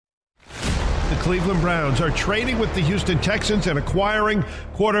The Cleveland Browns are trading with the Houston Texans and acquiring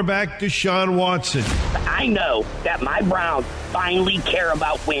quarterback Deshaun Watson. I know that my Browns finally care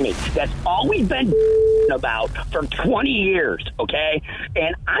about winning. That's all we've been about for 20 years, okay?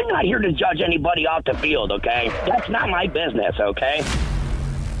 And I'm not here to judge anybody off the field, okay? That's not my business, okay?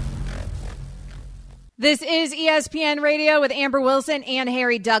 This is ESPN Radio with Amber Wilson and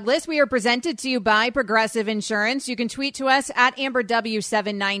Harry Douglas. We are presented to you by Progressive Insurance. You can tweet to us at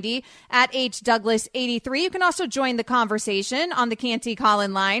AmberW790, at HDouglas83. You can also join the conversation on the Canty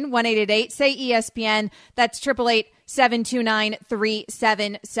call-in line, 1-888-SAY-ESPN. That's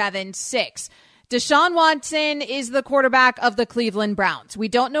 888-729-3776. Deshaun Watson is the quarterback of the Cleveland Browns. We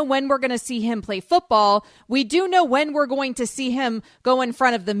don't know when we're going to see him play football. We do know when we're going to see him go in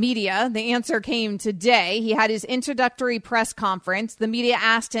front of the media. The answer came today. He had his introductory press conference. The media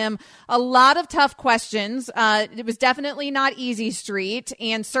asked him a lot of tough questions. It was definitely not easy street,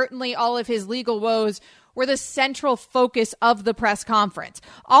 and certainly all of his legal woes were the central focus of the press conference.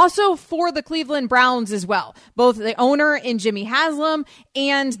 Also for the Cleveland Browns as well, both the owner in Jimmy Haslam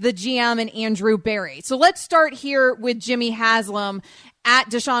and the GM in Andrew Berry. So let's start here with Jimmy Haslam at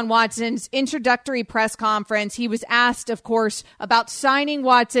Deshaun Watson's introductory press conference. He was asked, of course, about signing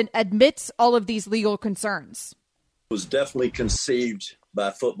Watson amidst all of these legal concerns. It was definitely conceived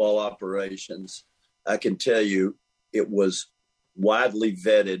by football operations. I can tell you it was widely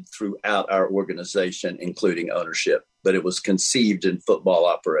vetted throughout our organization, including ownership, but it was conceived in football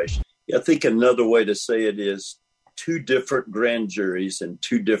operations. I think another way to say it is 2 different grand juries in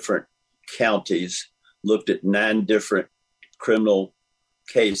 2 different counties looked at 9 different criminal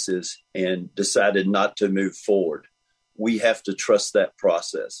cases and decided not to move forward. We have to trust that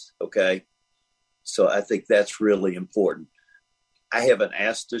process, okay? So I think that's really important. I haven't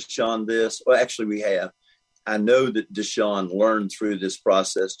asked Deshaun this. Well, actually, we have. I know that Deshaun learned through this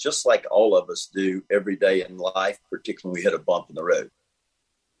process, just like all of us do every day in life, particularly when we hit a bump in the road.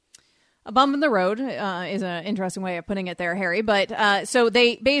 A bump in the road is an interesting way of putting it there, Harry. But so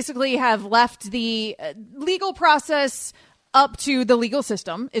they basically have left the legal process up to the legal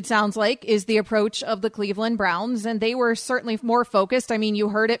system, it sounds like, is the approach of the Cleveland Browns. And they were certainly more focused. I mean, you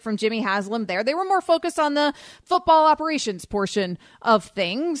heard it from Jimmy Haslam there. They were more focused on the football operations portion of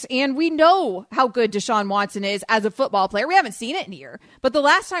things. And we know how good Deshaun Watson is as a football player. We haven't seen it in a year. But the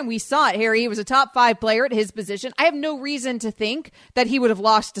last time we saw it, Harry, he was a top 5 player at his position. I have no reason to think that he would have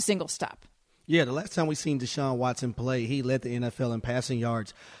lost a single step. Yeah, the last time we seen Deshaun Watson play, he led the NFL in passing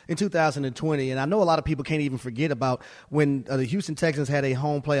yards in 2020. And I know a lot of people can't even forget about when the Houston Texans had a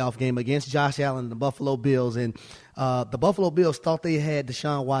home playoff game against Josh Allen and the Buffalo Bills. And the Buffalo Bills thought they had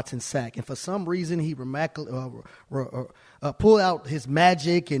Deshaun Watson sacked. And for some reason, he pulled out his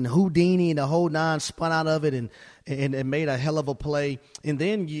magic and Houdini and the whole 9, spun out of it and made a hell of a play. And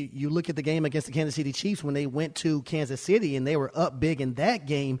then you look at the game against the Kansas City Chiefs when they went to Kansas City and they were up big in that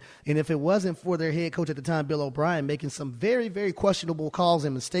game. And if it wasn't for their head coach at the time, Bill O'Brien, making some very, very questionable calls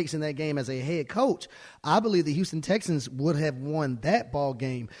and mistakes in that game as a head coach, I believe the Houston Texans would have won that ball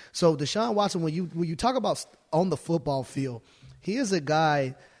game. So Deshaun Watson, when you talk about on the football field, he is a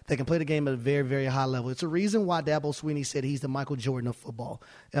guy that can play the game at a very, very high level. It's a reason why Dabo Swinney said he's the Michael Jordan of football.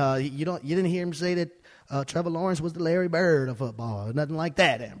 You didn't hear him say that Trevor Lawrence was the Larry Bird of football, or nothing like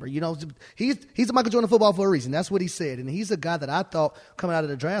that, Amber. You know, he's the Michael Jordan of football for a reason. That's what he said, and he's a guy that I thought coming out of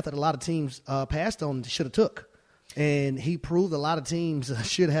the draft that a lot of teams passed on should have took, and he proved a lot of teams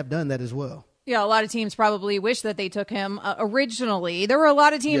should have done that as well. Yeah, a lot of teams probably wish that they took him originally. There were a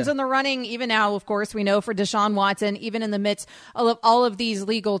lot of teams in the running, even now, of course, we know for Deshaun Watson, even in the midst of all of these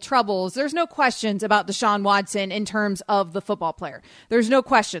legal troubles. There's no questions about Deshaun Watson in terms of the football player. There's no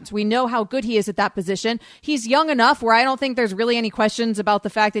questions. We know how good he is at that position. He's young enough where I don't think there's really any questions about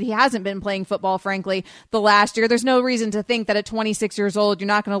the fact that he hasn't been playing football, frankly, the last year. There's no reason to think that at 26 years old, you're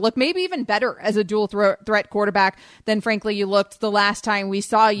not going to look maybe even better as a dual threat quarterback than, frankly, you looked the last time we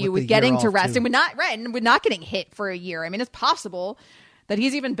saw you with getting to rest. And we're not getting hit for a year. I mean, it's possible that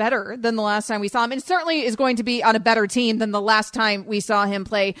he's even better than the last time we saw him, and certainly is going to be on a better team than the last time we saw him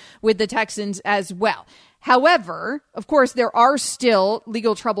play with the Texans as well. However, of course, there are still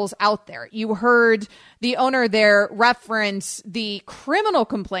legal troubles out there. You heard the owner there reference the criminal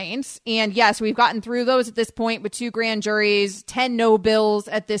complaints. And yes, we've gotten through those at this point with 2 grand juries, 10 no bills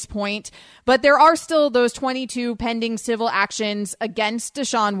at this point. But there are still those 22 pending civil actions against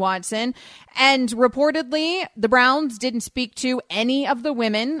Deshaun Watson. And reportedly, the Browns didn't speak to any of the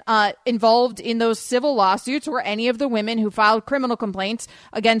women involved in those civil lawsuits or any of the women who filed criminal complaints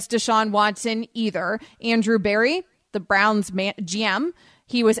against Deshaun Watson either. Andrew Berry, the Browns GM,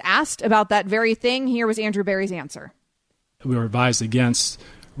 he was asked about that very thing. Here was Andrew Berry's answer. We were advised against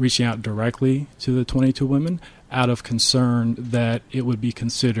reaching out directly to the 22 women out of concern that it would be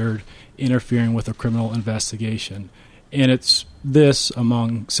considered interfering with a criminal investigation. And it's this,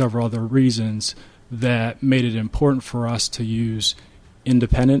 among several other reasons, that made it important for us to use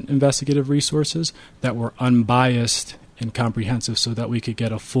independent investigative resources that were unbiased and comprehensive so that we could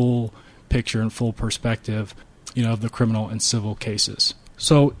get a full picture and full perspective, of the criminal and civil cases.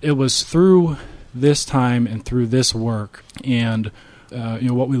 So it was through this time and through this work and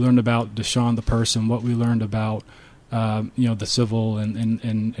what we learned about Deshaun the person, what we learned about the civil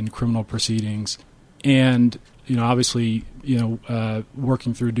and criminal proceedings, and obviously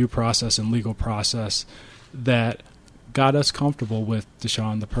working through due process and legal process that got us comfortable with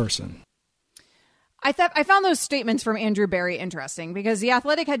Deshaun the person. I found those statements from Andrew Berry interesting because The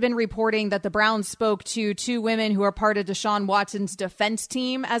Athletic had been reporting that the Browns spoke to two women who are part of Deshaun Watson's defense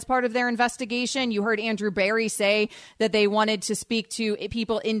team as part of their investigation. You heard Andrew Berry say that they wanted to speak to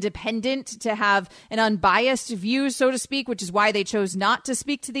people independent to have an unbiased view, so to speak, which is why they chose not to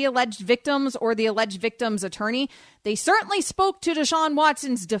speak to the alleged victims or the alleged victim's attorney. They certainly spoke to Deshaun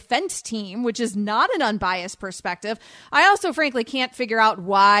Watson's defense team, which is not an unbiased perspective. I also, frankly, can't figure out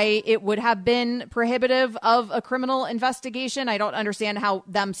why it would have been prohibitive of a criminal investigation. I don't understand how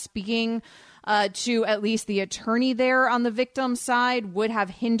them speaking to at least the attorney there on the victim's side would have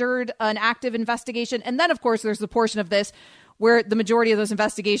hindered an active investigation. And then, of course, there's the portion of this where the majority of those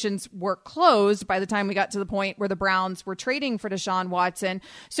investigations were closed by the time we got to the point where the Browns were trading for Deshaun Watson.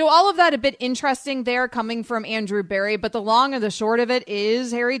 So all of that a bit interesting there coming from Andrew Berry. But the long and the short of it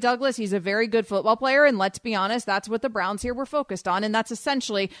is Harry Douglas. He's a very good football player. And let's be honest, that's what the Browns here were focused on. And that's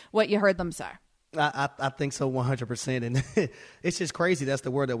essentially what you heard them say. I think so 100%. And it's just crazy. That's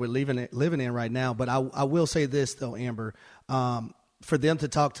the word that we're living in right now. But I will say this, though, Amber. For them to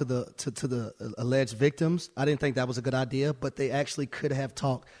talk to the alleged victims, I didn't think that was a good idea, but they actually could have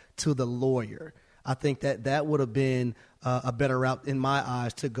talked to the lawyer. I think that would have been a better route in my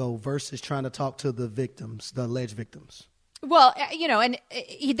eyes to go versus trying to talk to the victims, the alleged victims. Well, and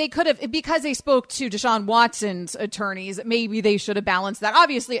they could have, because they spoke to Deshaun Watson's attorneys, maybe they should have balanced that.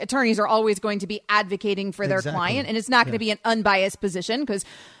 Obviously, attorneys are always going to be advocating for their client, and it's not going to be an unbiased position because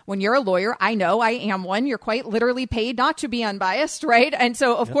when you're a lawyer, I know I am one, you're quite literally paid not to be unbiased, right? And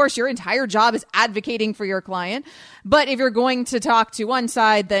so, of course, your entire job is advocating for your client. But if you're going to talk to one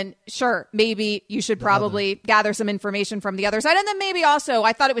side, then sure, maybe you should probably gather some information from the other side. And then maybe also,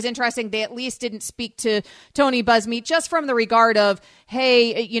 I thought it was interesting, they at least didn't speak to Tony Buzmeet just from the regard of,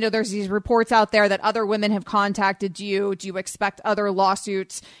 hey, there's these reports out there that other women have contacted you. Do you expect other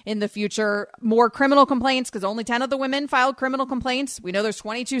lawsuits in the future? More criminal complaints, because only 10 of the women filed criminal complaints. We know there's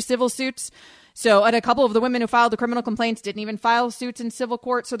 22 civil suits. So, and a couple of the women who filed the criminal complaints didn't even file suits in civil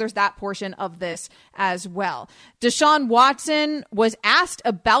court. So there's that portion of this as well. Deshaun Watson was asked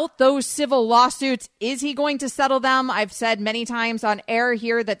about those civil lawsuits. Is he going to settle them? I've said many times on air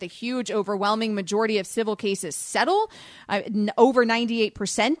here that the huge overwhelming majority of civil cases settle. Over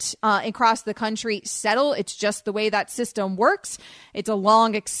 98% across the country settle. It's just the way that system works. It's a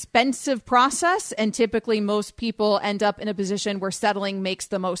long, expensive process. And typically most people end up in a position where settling makes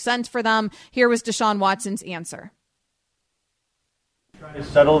the most sense for them. Here was Deshaun Watson's answer. Trying to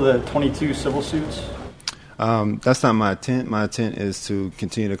settle the 22 civil suits? That's not my intent. My intent is to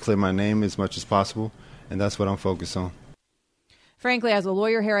continue to clear my name as much as possible, and that's what I'm focused on. Frankly, as a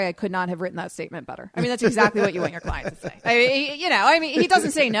lawyer, Harry, I could not have written that statement better. I mean, that's exactly what you want your client to say. He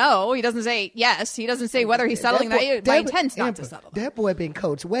doesn't say no. He doesn't say yes. He doesn't say whether he's settling that. My intent's not to settle that. That boy been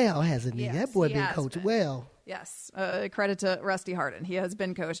coached well, hasn't he? Yes, that boy been coached well. Yes. Credit to Rusty Hardin. He has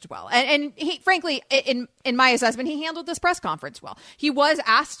been coached well. And he, frankly, in my assessment, he handled this press conference well. He was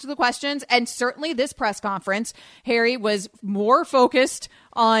asked the questions, and certainly this press conference, Harry, was more focused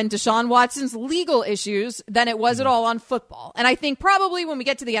on Deshaun Watson's legal issues than it was at all on football. And I think probably when we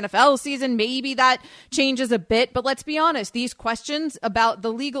get to the NFL season, maybe that changes a bit. But let's be honest, these questions about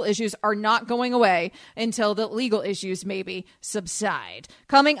the legal issues are not going away until the legal issues maybe subside.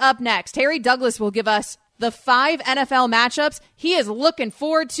 Coming up next, Harry Douglas will give us the 5 NFL matchups he is looking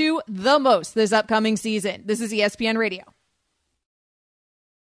forward to the most this upcoming season. This is ESPN Radio.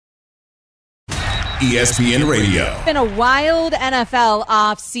 ESPN Radio. It's been a wild NFL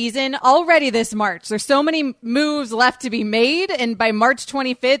offseason already this March. There's so many moves left to be made, and by March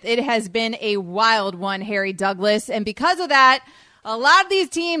 25th, it has been a wild one, Harry Douglas. And because of that, a lot of these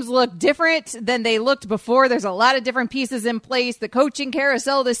teams look different than they looked before. There's a lot of different pieces in place. The coaching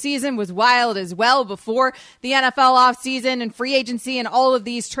carousel this season was wild as well before the NFL offseason and free agency and all of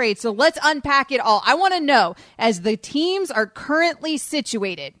these trades. So let's unpack it all. I want to know, as the teams are currently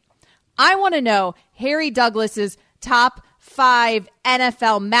situated, I want to know Harry Douglas's top 5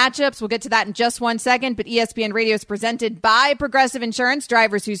 NFL matchups. We'll get to that in just one second, but ESPN Radio is presented by Progressive Insurance.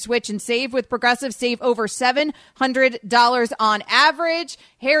 Drivers who switch and save with Progressive save over $700 on average.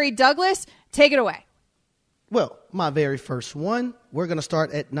 Harry Douglas, take it away. Well, my very first one, we're going to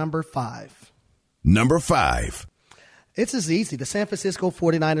start at number 5. Number 5. It's as easy. The San Francisco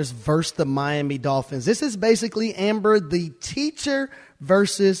 49ers versus the Miami Dolphins. This is basically, Amber, the teacher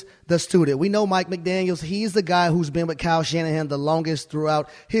versus the student. We know Mike McDaniels. He's the guy who's been with Kyle Shanahan the longest throughout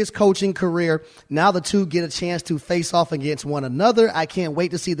his coaching career. Now the two get a chance to face off against one another. I can't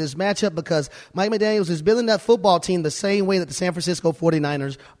wait to see this matchup because Mike McDaniels is building that football team the same way that the San Francisco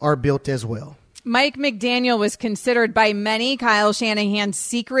 49ers are built as well. Mike McDaniel was considered by many Kyle Shanahan's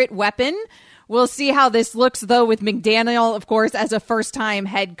secret weapon. We'll see how this looks, though, with McDaniel, of course, as a first-time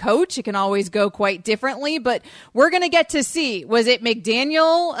head coach. It can always go quite differently, but we're going to get to see. Was it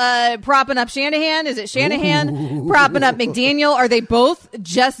McDaniel propping up Shanahan? Is it Shanahan propping up McDaniel? Are they both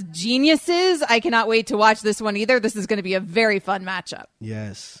just geniuses? I cannot wait to watch this one either. This is going to be a very fun matchup.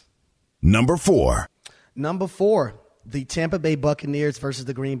 Yes. Number 4. Number 4. The Tampa Bay Buccaneers versus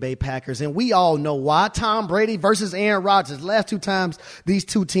the Green Bay Packers. And we all know why. Tom Brady versus Aaron Rodgers. Last 2 times these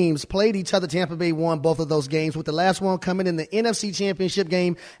two teams played each other, Tampa Bay won both of those games, with the last one coming in the NFC Championship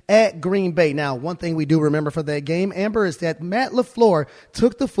game at Green Bay. Now, one thing we do remember for that game, Amber, is that Matt LaFleur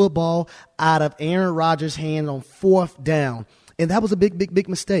took the football out of Aaron Rodgers' hand on 4th down. And that was a big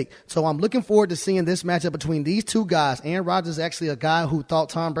mistake. So I'm looking forward to seeing this matchup between these two guys. Aaron Rodgers is actually a guy who thought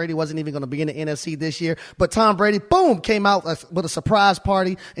Tom Brady wasn't even going to be in the NFC this year. But Tom Brady, boom, came out with a surprise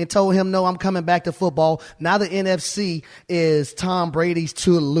party and told him, no, I'm coming back to football. Now the NFC is Tom Brady's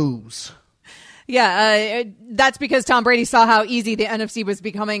to lose. Yeah, that's because Tom Brady saw how easy the NFC was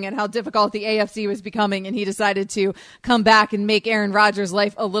becoming and how difficult the AFC was becoming, and he decided to come back and make Aaron Rodgers'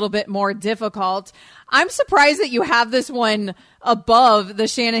 life a little bit more difficult. I'm surprised that you have this one above the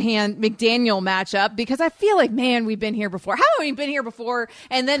Shanahan-McDaniel matchup because I feel like, man, we've been here before. How have we been here before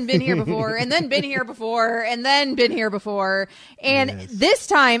and then been here before and then been here before and then been here before? And This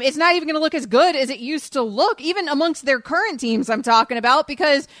time, it's not even going to look as good as it used to look, even amongst their current teams I'm talking about,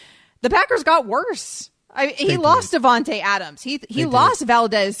 because the Packers got worse. He lost Davante Adams. He lost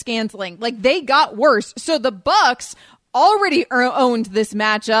Valdez-Scantling. Like, they got worse. So the Bucs already owned this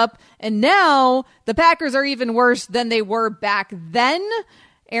matchup, and now the Packers are even worse than they were back then.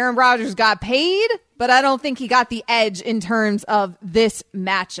 Aaron Rodgers got paid, but I don't think he got the edge in terms of this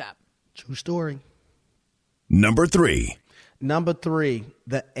matchup. True story. Number 3. Number 3,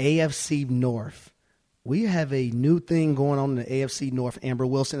 the AFC North. We have a new thing going on in the AFC North, Amber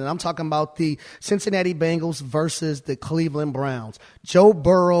Wilson, and I'm talking about the Cincinnati Bengals versus the Cleveland Browns. Joe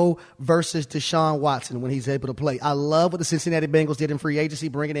Burrow versus Deshaun Watson when he's able to play. I love what the Cincinnati Bengals did in free agency,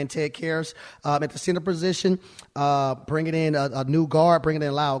 bringing in Ted Karras at the center position, bringing in a new guard, bringing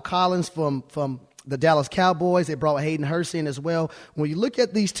in Lyle Collins from the Dallas Cowboys. They brought Hayden Hurst in as well. When you look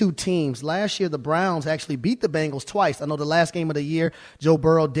at these two teams, last year the Browns actually beat the Bengals twice. I know the last game of the year, Joe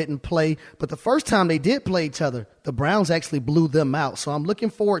Burrow didn't play, but the first time they did play each other, the Browns actually blew them out. So I'm looking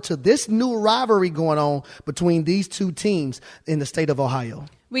forward to this new rivalry going on between these two teams in the state of Ohio.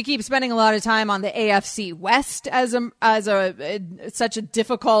 We keep spending a lot of time on the AFC West as such a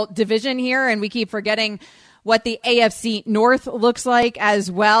difficult division here, and we keep forgetting what the AFC North looks like as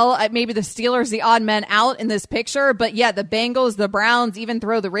well. Maybe the Steelers, the odd men out in this picture, but yeah, the Bengals, the Browns, even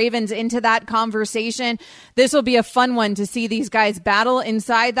throw the Ravens into that conversation. This will be a fun one to see these guys battle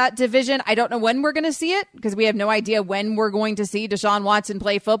inside that division. I don't know when we're going to see it because we have no idea when we're going to see Deshaun Watson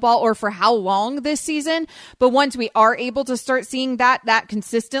play football or for how long this season. But once we are able to start seeing that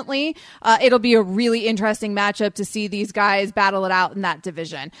consistently, it'll be a really interesting matchup to see these guys battle it out in that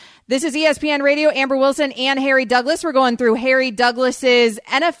division. This is ESPN Radio, Amber Wilson and Harry Douglas. We're going through Harry Douglas's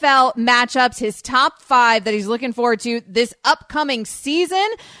NFL matchups, his top 5 that he's looking forward to this upcoming season.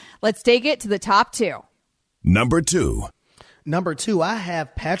 Let's take it to the top 2. Number 2. Number 2, I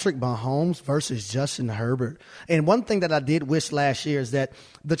have Patrick Mahomes versus Justin Herbert. And one thing that I did wish last year is that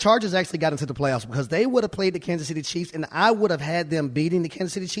the Chargers actually got into the playoffs because they would have played the Kansas City Chiefs, and I would have had them beating the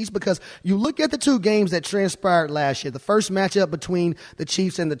Kansas City Chiefs because you look at the 2 games that transpired last year. The first matchup between the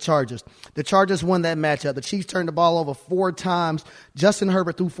Chiefs and the Chargers. The Chargers won that matchup. The Chiefs turned the ball over 4 times. Justin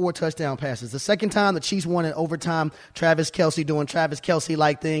Herbert threw 4 touchdown passes. The second time, the Chiefs won in overtime. Travis Kelce doing Travis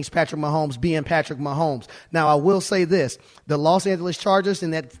Kelce-like things. Patrick Mahomes being Patrick Mahomes. Now, I will say this. The Los Angeles Chargers,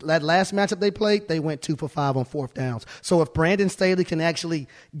 in that last matchup they played, they went 2 for 5 on 4th downs. So if Brandon Staley can actually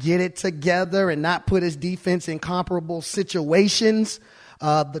get it together and not put his defense in comparable situations,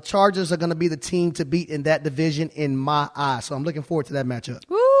 the Chargers are going to be the team to beat in that division in my eyes. So I'm looking forward to that matchup.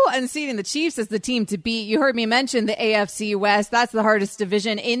 Ooh, and seeding the Chiefs as the team to beat. You heard me mention the AFC West. That's the hardest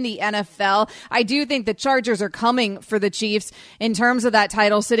division in the NFL. I do think the Chargers are coming for the Chiefs in terms of that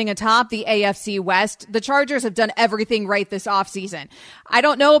title, sitting atop the AFC West. The Chargers have done everything right this offseason. I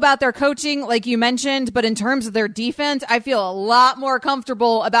don't know about their coaching, like you mentioned, but in terms of their defense, I feel a lot more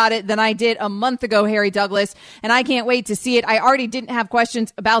comfortable about it than I did a month ago, Harry Douglas, and I can't wait to see it. I already didn't have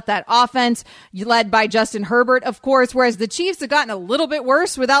questions about that offense, led by Justin Herbert, of course, whereas the Chiefs have gotten a little bit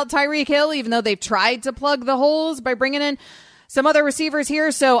worse without Tyreek Hill, even though they've tried to plug the holes by bringing in some other receivers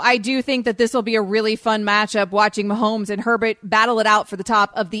here. So I do think that this will be a really fun matchup, watching Mahomes and Herbert battle it out for the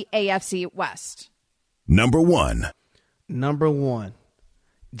top of the AFC West. Number one.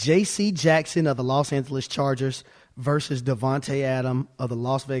 J.C. Jackson of the Los Angeles Chargers versus Davante Adams of the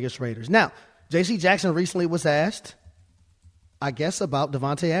Las Vegas Raiders. Now, J.C. Jackson recently was asked, I guess, about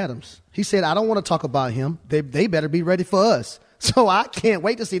Davante Adams. He said, I don't want to talk about him. They better be ready for us. So I can't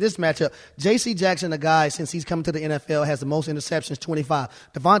wait to see this matchup. J.C. Jackson, a guy, since he's come to the NFL, has the most interceptions, 25.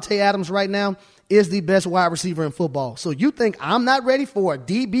 Davante Adams right now is the best wide receiver in football. So you think I'm not ready for a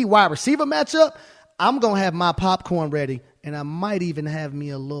DB wide receiver matchup? I'm going to have my popcorn ready, and I might even have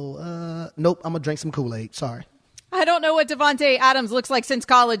me a little, nope, I'm going to drink some Kool-Aid. Sorry. I don't know what Davante Adams looks like since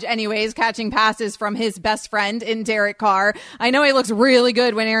college anyways, catching passes from his best friend in Derek Carr. I know he looks really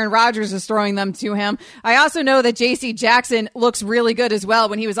good when Aaron Rodgers is throwing them to him. I also know that J.C. Jackson looks really good as well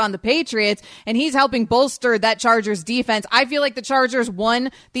when he was on the Patriots, and he's helping bolster that Chargers defense. I feel like the Chargers won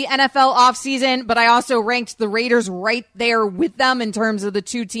the NFL offseason, but I also ranked the Raiders right there with them in terms of the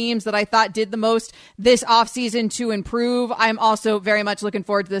two teams that I thought did the most this offseason to improve. I'm also very much looking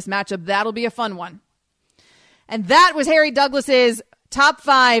forward to this matchup. That'll be a fun one. And that was Harry Douglas's top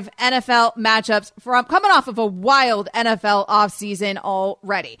 5 NFL matchups from coming off of a wild NFL offseason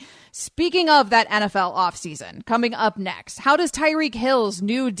already. Speaking of that NFL offseason, coming up next, how does Tyreek Hill's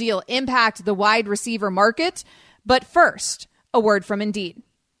new deal impact the wide receiver market? But first, a word from Indeed.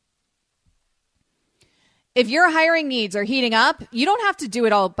 If your hiring needs are heating up, you don't have to do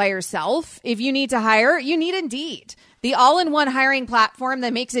it all by yourself. If you need to hire, you need Indeed, the all-in-one hiring platform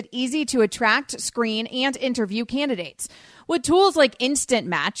that makes it easy to attract, screen, and interview candidates. With tools like Instant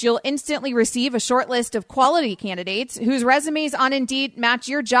Match, you'll instantly receive a short list of quality candidates whose resumes on Indeed match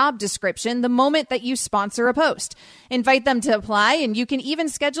your job description the moment that you sponsor a post. Invite them to apply, and you can even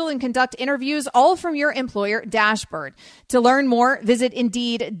schedule and conduct interviews all from your employer dashboard. To learn more, visit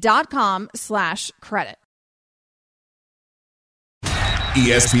Indeed.com/credit.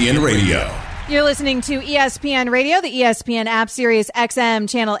 ESPN Radio. You're listening to ESPN Radio, the ESPN app, Sirius XM,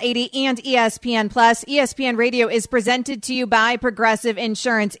 Channel 80, and ESPN Plus. ESPN Radio is presented to you by Progressive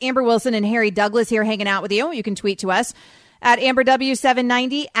Insurance. Amber Wilson and Harry Douglas here hanging out with you. You can tweet to us at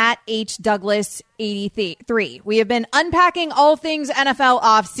AmberW790, at HDouglas83. We have been unpacking all things NFL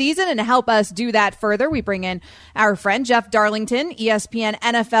offseason, and to help us do that further, we bring in our friend Jeff Darlington, ESPN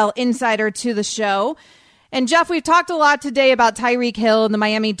NFL insider, to the show. And Jeff, we've talked a lot today about Tyreek Hill and the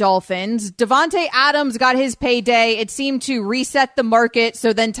Miami Dolphins. Davante Adams got his payday. It seemed to reset the market.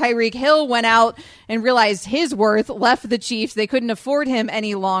 So then Tyreek Hill went out and realized his worth, left the Chiefs. They couldn't afford him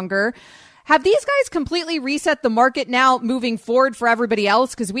any longer. Have these guys completely reset the market now moving forward for everybody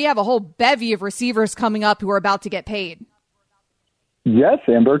else? Because we have a whole bevy of receivers coming up who are about to get paid. Yes,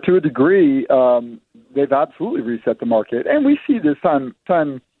 Amber, to a degree, they've absolutely reset the market. And we see this time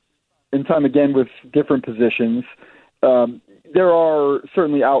and time again with different positions. There are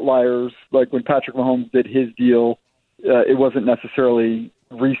certainly outliers, like when Patrick Mahomes did his deal, it wasn't necessarily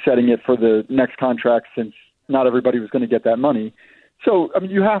resetting it for the next contract since not everybody was going to get that money. So, I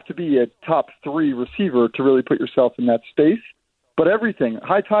mean, you have to be a top 3 receiver to really put yourself in that space. But everything,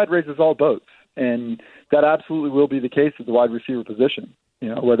 high tide raises all boats, and that absolutely will be the case at the wide receiver position.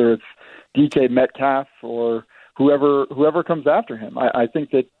 You know, whether it's DK Metcalf or whoever comes after him. I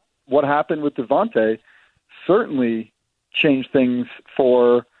think that what happened with Davante certainly changed things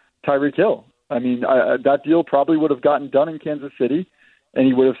for Tyreek Hill. I mean, that deal probably would have gotten done in Kansas City, and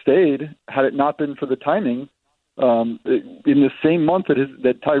he would have stayed had it not been for the timing. In the same month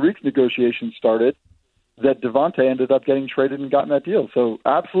that Tyreek's negotiations started, that Davante ended up getting traded and gotten that deal. So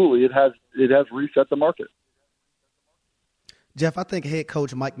absolutely, it has reset the market. Jeff, I think head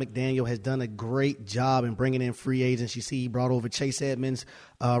coach Mike McDaniel has done a great job in bringing in free agents. You see, he brought over Chase Edmonds,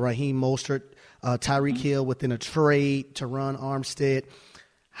 Raheem Mostert, Tyreek Hill within a trade to run Armstead.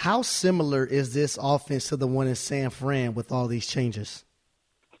 How similar is this offense to the one in San Fran with all these changes?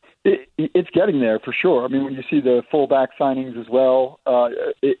 It's getting there for sure. I mean, when you see the fullback signings as well,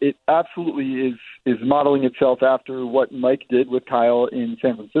 it absolutely is modeling itself after what Mike did with Kyle in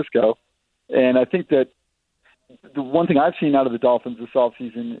San Francisco. And I think that the one thing I've seen out of the Dolphins this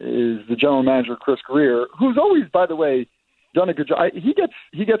offseason is the general manager, Chris Greer, who's always, by the way, done a good job. He gets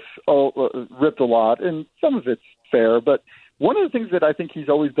ripped a lot, and some of it's fair, but one of the things that I think he's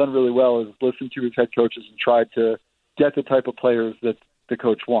always done really well is listen to his head coaches and tried to get the type of players that the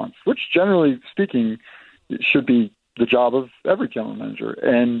coach wants, which generally speaking should be the job of every general manager.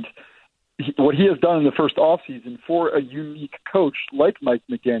 And what he has done in the first offseason for a unique coach like Mike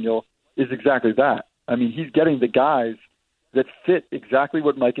McDaniel is exactly that. I mean, he's getting the guys that fit exactly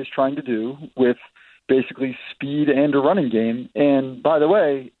what Mike is trying to do with basically speed and a running game. And by the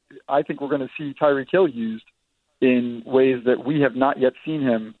way, I think we're going to see Tyreek Hill used in ways that we have not yet seen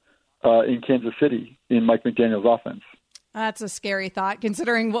him in Kansas City in Mike McDaniel's offense. That's a scary thought,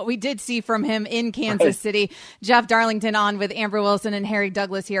 considering what we did see from him in Kansas City. Jeff Darlington on with Amber Wilson and Harry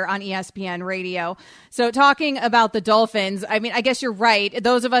Douglas here on ESPN Radio. So talking about the Dolphins, I mean, I guess you're right.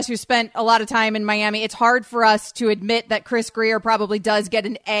 Those of us who spent a lot of time in Miami, it's hard for us to admit that Chris Greer probably does get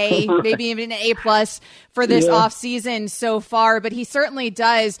an A, maybe even an A+ for this offseason so far, but he certainly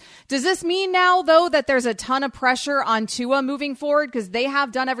does. Does this mean now, though, that there's a ton of pressure on Tua moving forward? Because they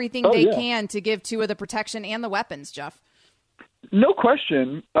have done everything they can to give Tua the protection and the weapons, Jeff. No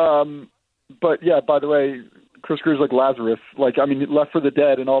question. But, yeah, by the way, Chris Greer's like Lazarus. Like, I mean, left for the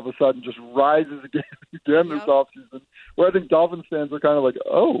dead and all of a sudden just rises again this offseason, where I think Dolphins fans are kind of like,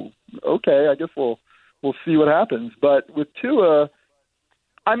 oh, okay, I guess we'll see what happens. But with Tua,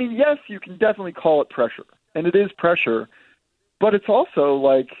 I mean, yes, you can definitely call it pressure, and it is pressure, but it's also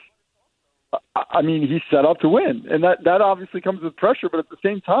like, I mean, he's set up to win, and that obviously comes with pressure, but at the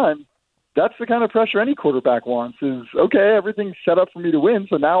same time, that's the kind of pressure any quarterback wants is, okay, everything's set up for me to win,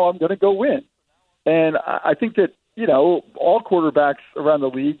 so now I'm going to go win. And I think that, you know, all quarterbacks around the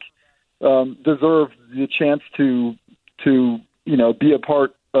league deserve the chance to, you know, be a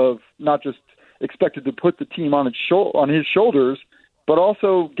part of not just expected to put the team on his shoulders, but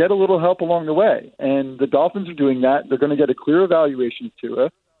also get a little help along the way. And the Dolphins are doing that. They're going to get a clear evaluation of Tua.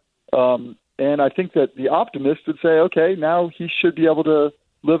 And I think that the optimist would say, okay, now he should be able to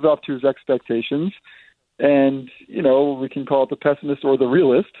live up to his expectations. And, you know, we can call it the pessimist or the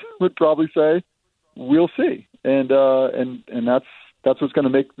realist would probably say, we'll see. And that's what's going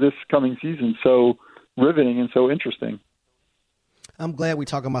to make this coming season so riveting and so interesting. I'm glad we're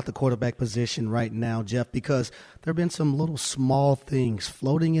talking about the quarterback position right now, Jeff, because there have been some little small things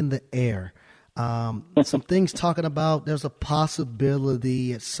floating in the air. Some things talking about there's a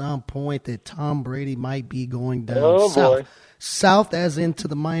possibility at some point that Tom Brady might be going down south as into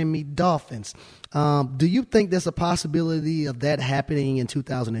the Miami Dolphins. Do you think there's a possibility of that happening in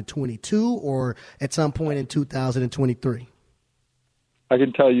 2022 or at some point in 2023? I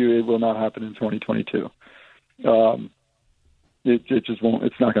can tell you it will not happen in 2022. It just won't.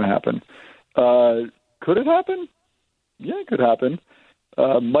 It's not going to happen. Could it happen? Yeah, it could happen.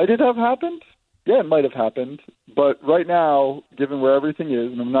 Might it have happened? Yeah, it might have happened. But right now, given where everything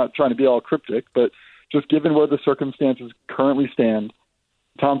is, and I'm not trying to be all cryptic, but just given where the circumstances currently stand,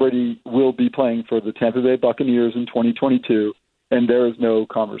 Tom Brady will be playing for the Tampa Bay Buccaneers in 2022, and there is no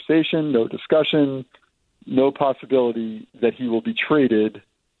conversation, no discussion, no possibility that he will be traded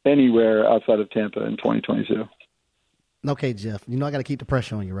anywhere outside of Tampa in 2022. Okay, Jeff, you know I got to keep the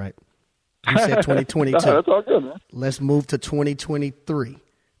pressure on you, right? You said 2022. No, that's all good, man. Let's move to 2023.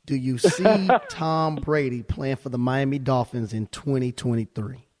 Do you see Tom Brady playing for the Miami Dolphins in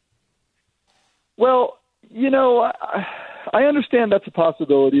 2023? Well, you know, I understand that's a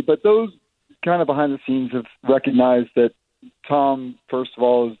possibility, but those kind of behind the scenes have recognized that Tom, first of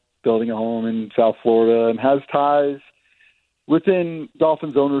all, is building a home in South Florida and has ties within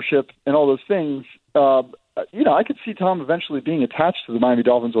Dolphins ownership and all those things. You know, I could see Tom eventually being attached to the Miami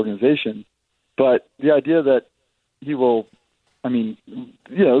Dolphins organization, but the idea that he will, I mean,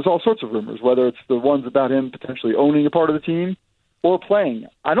 you know, there's all sorts of rumors, whether it's the ones about him potentially owning a part of the team or playing.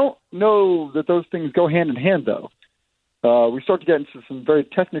 I don't know that those things go hand in hand, though. We start to get into some very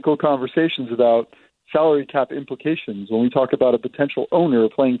technical conversations about salary cap implications when we talk about a potential owner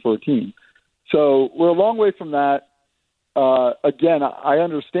playing for a team. So we're a long way from that. Again, I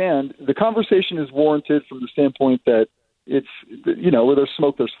understand the conversation is warranted from the standpoint that it's, you know, where there's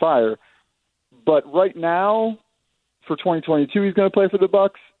smoke, there's fire. But right now, for 2022, he's going to play for the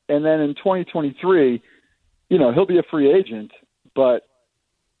Bucs, and then in 2023, you know, he'll be a free agent. But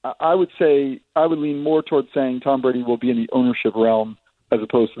I would say I would lean more towards saying Tom Brady will be in the ownership realm as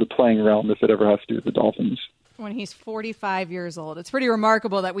opposed to the playing realm if it ever has to do with the Dolphins. When he's 45 years old. It's pretty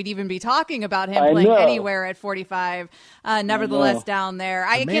remarkable that we'd even be talking about him playing anywhere at 45. Nevertheless, down there.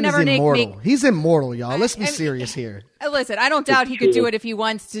 The man is immortal. He's immortal, y'all. Let's be serious here. Listen, I don't doubt he could do it if he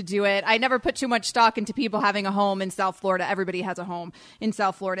wants to do it. I never put too much stock into people having a home in South Florida. Everybody has a home in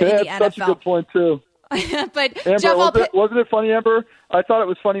South Florida in the NFL. That's such a good point, too. But Amber, Jeff, wasn't it funny, Amber? I thought it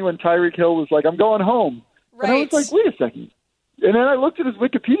was funny when Tyreek Hill was like, I'm going home. Right. And I was like, wait a second. And then I looked at his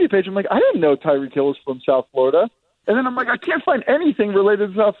Wikipedia page. I'm like, I didn't know Tyreek Hill was from South Florida. And then I'm like, I can't find anything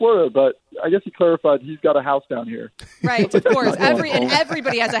related to South Florida. But I guess he clarified he's got a house down here. Right, of course.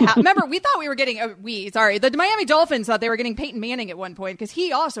 Everybody has a house. Remember, we thought we were getting the Miami Dolphins thought they were getting Peyton Manning at one point because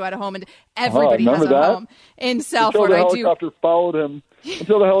he also had a home, and everybody has a home in South Florida. Until the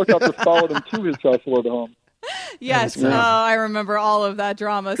helicopter followed him to his South Florida home. Yes, I remember all of that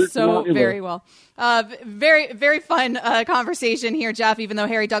drama so very well. Very, very fun conversation here, Jeff, even though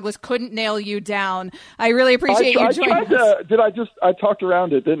Harry Douglas couldn't nail you down. I really appreciate you joining us. I talked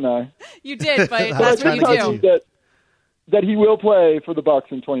around it, didn't I? You did, but that's what you do. That he will play for the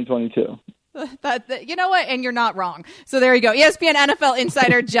Bucs in 2022. You know what? And you're not wrong. So there you go. ESPN NFL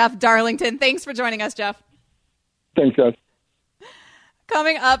insider Jeff Darlington. Thanks for joining us, Jeff. Thanks, guys.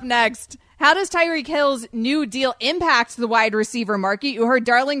 Coming up next, how does Tyreek Hill's new deal impact the wide receiver market? You heard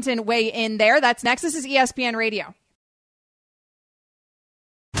Darlington weigh in there. That's next. This is ESPN Radio.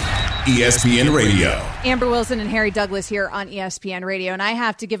 ESPN Radio. Amber Wilson and Harry Douglas here on ESPN Radio. And I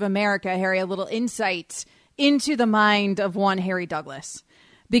have to give America, Harry, a little insight into the mind of one Harry Douglas.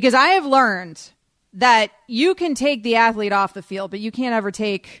 Because I have learned that you can take the athlete off the field, but you can't ever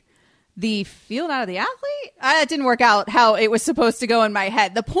take the field out of the athlete? That didn't work out how it was supposed to go in my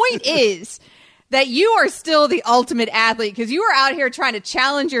head. The point is that you are still the ultimate athlete because you are out here trying to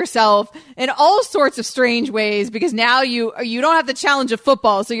challenge yourself in all sorts of strange ways because now you don't have the challenge of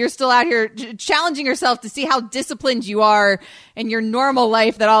football. So you're still out here challenging yourself to see how disciplined you are in your normal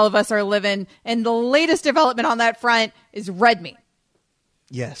life that all of us are living. And the latest development on that front is red meat.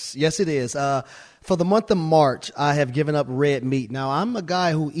 Yes, it is. For the month of March, I have given up red meat. Now, I'm a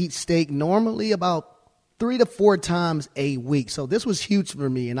guy who eats steak normally about 3 to 4 times a week. So this was huge for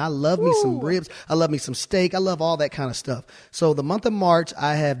me. And I love me some ribs. I love me some steak. I love all that kind of stuff. So the month of March,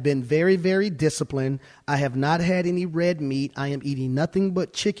 I have been very, very disciplined. I have not had any red meat. I am eating nothing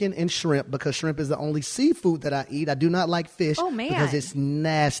but chicken and shrimp because shrimp is the only seafood that I eat. I do not like fish because it's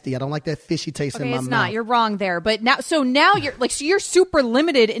nasty. I don't like that fishy taste in my mouth. It's not. You're wrong there. But now you're super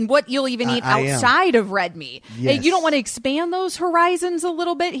limited in what you'll even eat outside of red meat. Yes. You don't want to expand those horizons a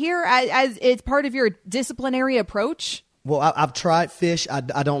little bit here as it's part of your disciplinary approach? Well, I've tried fish. I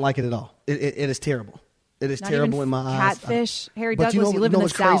don't like it at all. It is terrible. It is terrible in my eyes. Catfish, Harry Douglas, you live in the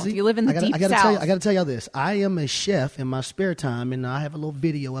South. You live in the deep South. I got to tell y'all this. I am a chef in my spare time, and I have a little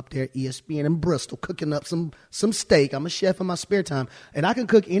video up there at ESPN in Bristol cooking up some steak. I'm a chef in my spare time, and I can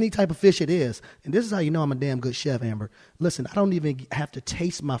cook any type of fish it is. And this is how you know I'm a damn good chef, Amber. Listen, I don't even have to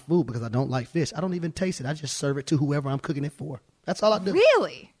taste my food because I don't like fish. I don't even taste it. I just serve it to whoever I'm cooking it for. That's all I do.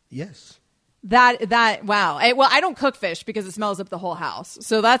 Really? Yes. Wow. Well, I don't cook fish because it smells up the whole house.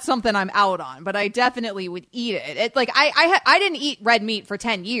 So that's something I'm out on, but I definitely would eat it. I didn't eat red meat for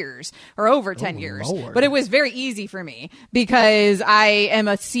 10 years or over 10 years, Lord. But it was very easy for me because I am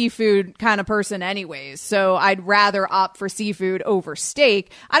a seafood kind of person anyways. So I'd rather opt for seafood over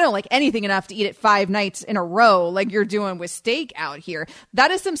steak. I don't like anything enough to eat it 5 nights in a row like you're doing with steak out here. That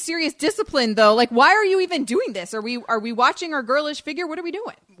is some serious discipline though. Like, why are you even doing this? Are we watching our girlish figure? What are we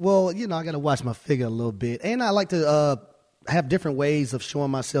doing? Well, I got to watch my figure a little bit. And I like to have different ways of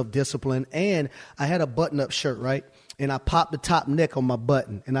showing myself discipline. And I had a button-up shirt, right? And I popped the top neck on my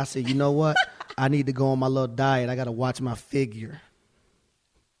button. And I said, you know what? I need to go on my little diet. I got to watch my figure.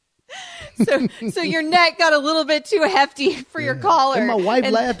 So your neck got a little bit too hefty for your collar. And my wife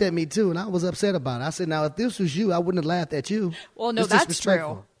laughed at me, too, and I was upset about it. I said, now, if this was you, I wouldn't have laughed at you. Well, no, that's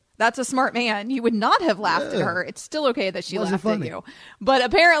true. That's a smart man. You would not have laughed at her. It's still okay that she laughed at you. But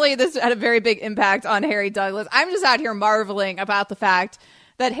apparently this had a very big impact on Harry Douglas. I'm just out here marveling about the fact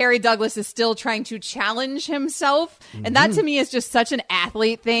that Harry Douglas is still trying to challenge himself. Mm-hmm. And that to me is just such an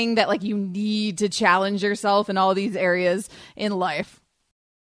athlete thing that like you need to challenge yourself in all these areas in life.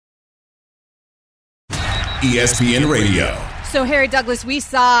 ESPN Radio. So Harry Douglas, we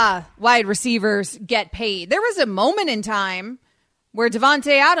saw wide receivers get paid. There was a moment in time where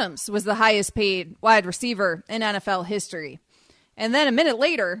Davante Adams was the highest paid wide receiver in NFL history. And then a minute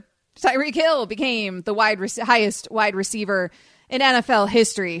later, Tyreek Hill became the highest wide receiver in NFL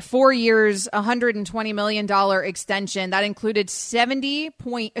history. 4 years, $120 million extension. That included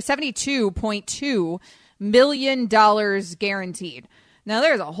 $72.2 million guaranteed. Now,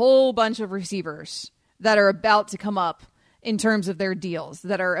 there's a whole bunch of receivers that are about to come up in terms of their deals,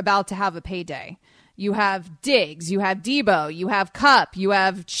 that are about to have a payday. You have Diggs, you have Debo, you have Kupp, you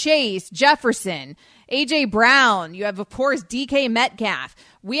have Chase, Jefferson, A.J. Brown, you have, of course, DK Metcalf.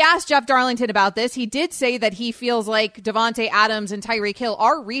 We asked Jeff Darlington about this. He did say that he feels like Davante Adams and Tyreek Hill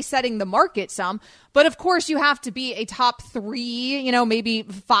are resetting the market some. But, of course, you have to be a top 3, maybe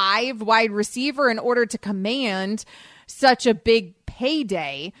 5 wide receiver in order to command such a big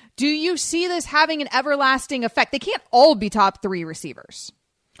payday. Do you see this having an everlasting effect? They can't all be top 3 receivers.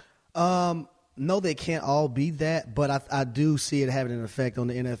 No, they can't all be that, but I do see it having an effect on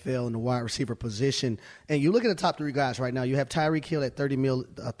the NFL and the wide receiver position. And you look at the top 3 guys right now. You have Tyreek Hill at $30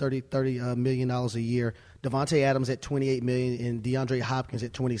 million a year, Davante Adams at $28 million, and DeAndre Hopkins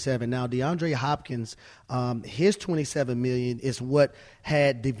at $27 million. Now, DeAndre Hopkins, his $27 million is what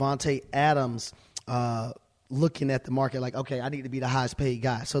had Davante Adams looking at the market like, okay, I need to be the highest paid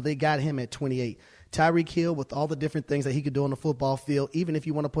guy. So they got him at $28 million. Tyreek Hill, with all the different things that he could do on the football field, even if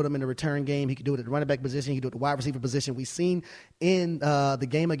you want to put him in the return game, he could do it at the running back position, he could do it at the wide receiver position. We've seen in the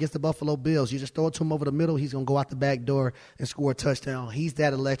game against the Buffalo Bills, you just throw it to him over the middle, he's going to go out the back door and score a touchdown. He's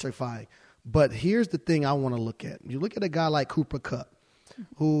that electrifying. But here's the thing I want to look at. You look at a guy like Cooper Kupp,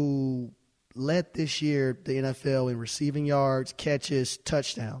 who led this year the NFL in receiving yards, catches,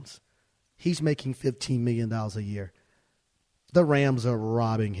 touchdowns. He's making $15 million a year. The Rams are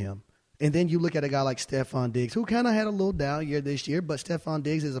robbing him. And then you look at a guy like Stephon Diggs, who kind of had a little down year this year, but Stephon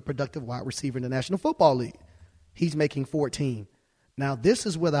Diggs is a productive wide receiver in the National Football League. He's making $14. Now, this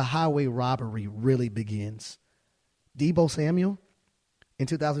is where the highway robbery really begins. Debo Samuel, in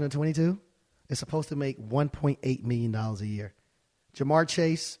 2022, is supposed to make $1.8 million a year. Jamar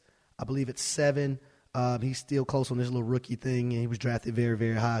Chase, I believe it's $7 million. He's still close on this little rookie thing, and he was drafted very,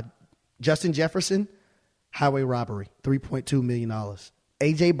 very high. Justin Jefferson, highway robbery, $3.2 million.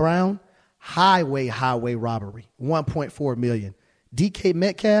 A.J. Brown, highway robbery, $1.4 million. DK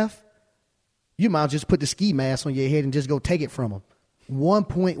Metcalf, you might just put the ski mask on your head and just go take it from him.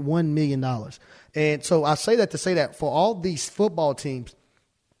 $1.1 million. And so I say that to say that for all these football teams,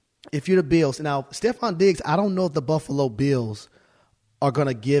 if you're the Bills, now Stephon Diggs, I don't know if the Buffalo Bills are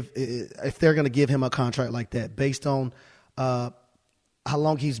going to if they're going to give him a contract like that based on how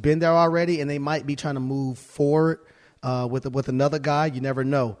long he's been there already, and they might be trying to move forward with another guy. You never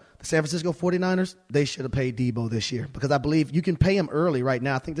know. The San Francisco 49ers, they should have paid Debo this year because I believe you can pay him early right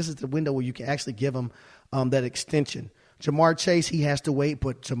now. I think this is the window where you can actually give him that extension. Jamar Chase, he has to wait,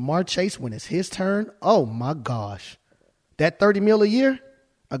 but Jamar Chase, when it's his turn, oh my gosh. That $30 million a year,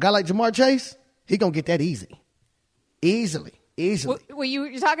 a guy like Jamar Chase, he going to get that easily. Well,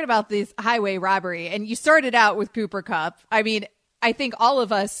 you're talking about this highway robbery, and you started out with Cooper Kupp. I mean, I think all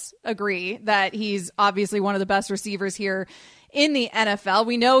of us agree that he's obviously one of the best receivers here in the NFL.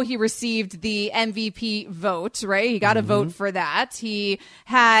 We know he received the MVP vote, right? He got a vote for that. He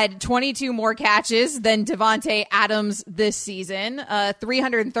had 22 more catches than Davante Adams this season,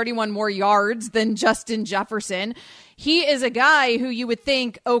 331 more yards than Justin Jefferson. He is a guy who you would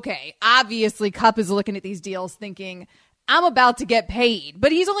think, okay, obviously Kupp is looking at these deals thinking, I'm about to get paid,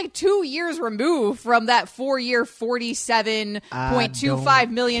 but he's only 2 years removed from that 4-year, $47.25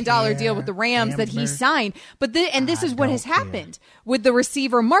 million deal with the Rams that he signed. But this is what has happened with the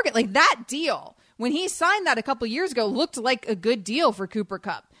receiver market. Like that deal, when he signed that a couple years ago, looked like a good deal for Cooper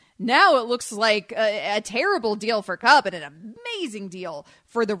Kupp. Now it looks like a terrible deal for Kupp and an amazing deal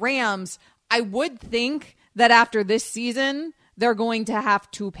for the Rams. I would think that after this season, they're going to have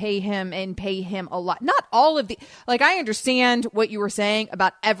to pay him and pay him a lot. Not all of I understand what you were saying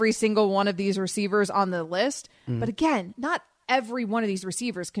about every single one of these receivers on the list. But again, not every one of these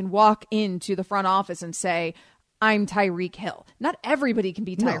receivers can walk into the front office and say, I'm Tyreek Hill. Not everybody can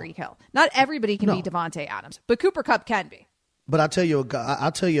be Tyreek Hill. Not everybody can be Davante Adams, but Cooper Kupp can be. But I'll tell you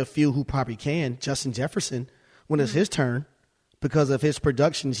a few who probably can. Justin Jefferson, when it's his turn, because of his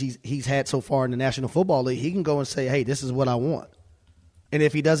productions he's had so far in the National Football League, he can go and say, hey, this is what I want. And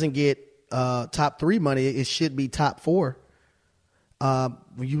if he doesn't get top 3 money, it should be top 4.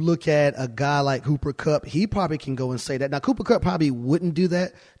 When you look at a guy like Cooper Kupp, he probably can go and say that. Now, Cooper Kupp probably wouldn't do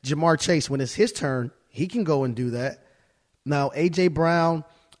that. Jamar Chase, when it's his turn, he can go and do that. Now, A.J. Brown,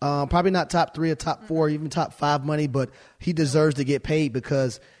 probably not top 3 or top 4, even top 5 money, but he deserves to get paid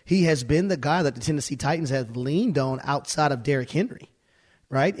because he has been the guy that the Tennessee Titans have leaned on outside of Derrick Henry,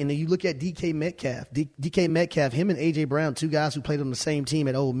 right? And then you look at DK Metcalf. DK Metcalf, him and A.J. Brown, 2 guys who played on the same team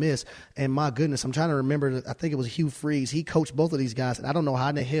at Ole Miss. And my goodness, I'm trying to remember, I think it was Hugh Freeze. He coached both of these guys. And I don't know how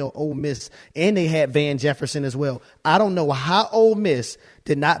in the hell Ole Miss, and they had Van Jefferson as well. I don't know how Ole Miss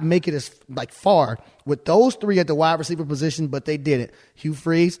did not make it as far with those 3 at the wide receiver position, but they did it. Hugh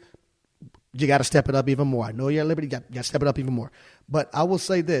Freeze, you got to step it up even more. I know you're at Liberty. You got to step it up even more. But I will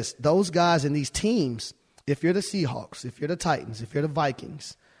say this. Those guys in these teams, if you're the Seahawks, if you're the Titans, if you're the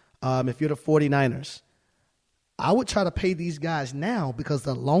Vikings, if you're the 49ers, I would try to pay these guys now because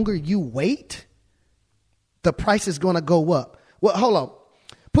the longer you wait, the price is going to go up. Well, hold on.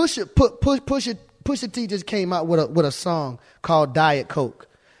 Pusha T just came out with a song called Diet Coke.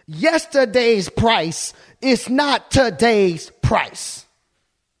 Yesterday's price is not today's price.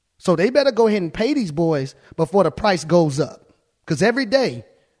 So they better go ahead and pay these boys before the price goes up. Because every day,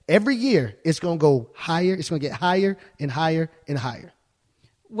 every year, it's going to go higher. It's going to get higher and higher and higher.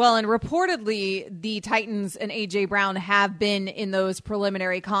 Well, and reportedly, the Titans and A.J. Brown have been in those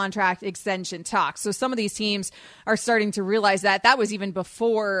preliminary contract extension talks. So some of these teams are starting to realize that. That was even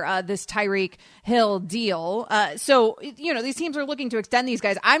before this Tyreek Hill deal. So, these teams are looking to extend these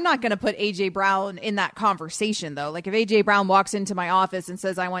guys. I'm not going to put A.J. Brown in that conversation, though. Like, if A.J. Brown walks into my office and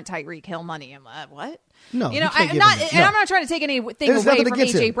says, I want Tyreek Hill money, I'm like, what? No, I'm not trying to take anything away from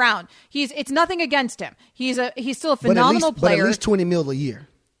A.J. Brown. It's nothing against him. He's still a phenomenal player. But at least $20 million a year.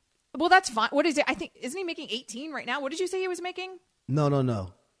 Well, that's fine. What is it? I think, isn't he making 18 right now? What did you say he was making?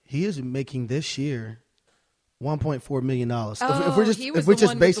 No. He is making this year $1.4 million. Oh, if we're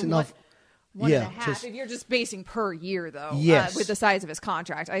just basing off one and a half. If you're just basing per year, though, yes. With the size of his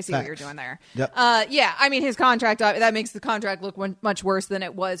contract, I see what you're doing there. Yep. I mean, his contract, that makes the contract look much worse than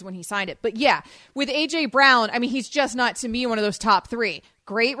it was when he signed it. But yeah, with A.J. Brown, I mean, he's just not, to me, one of those top three.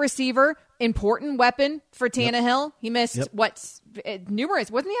 Great receiver, important weapon for Tannehill. Yep. He missed numerous.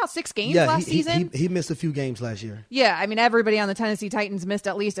 Wasn't he out 6 games last season? He missed a few games last year. Yeah, I mean, everybody on the Tennessee Titans missed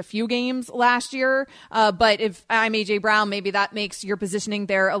at least a few games last year. But if I'm A.J. Brown, maybe that makes your positioning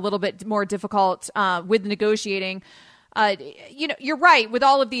there a little bit more difficult with negotiating. You're right with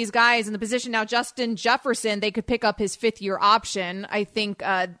all of these guys in the position now. Justin Jefferson, they could pick up his 5th-year option. I think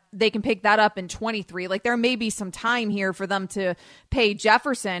they can pick that up in 23. Like, there may be some time here for them to pay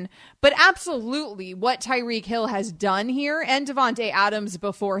Jefferson, but absolutely what Tyreek Hill has done here, and Davante Adams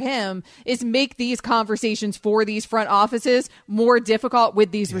before him, is make these conversations for these front offices more difficult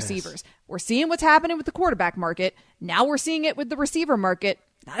with these receivers. We're seeing what's happening with the quarterback market. Now we're seeing it with the receiver market.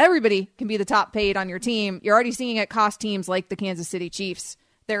 Not everybody can be the top paid on your team. You're already seeing it cost teams like the Kansas City Chiefs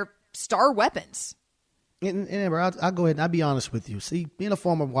their star weapons. And Amber, I'll go ahead and I'll be honest with you. See, being a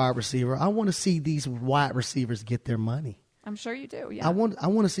former wide receiver, I want to see these wide receivers get their money. I'm sure you do, yeah. I want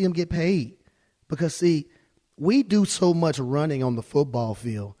to see them get paid because, see, we do so much running on the football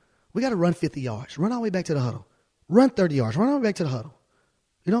field. We got to run 50 yards, run all the way back to the huddle, run 30 yards, run all the way back to the huddle.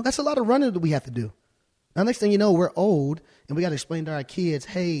 That's a lot of running that we have to do. Now, next thing you know, we're old, and we got to explain to our kids,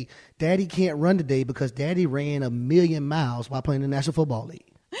 hey, Daddy can't run today because Daddy ran 1,000,000 miles while playing in the National Football League.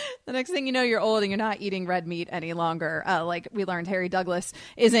 The next thing you know, you're old and you're not eating red meat any longer. Like we learned Harry Douglas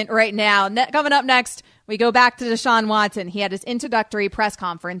isn't right now. Coming up next, we go back to Deshaun Watson. He had his introductory press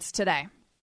conference today.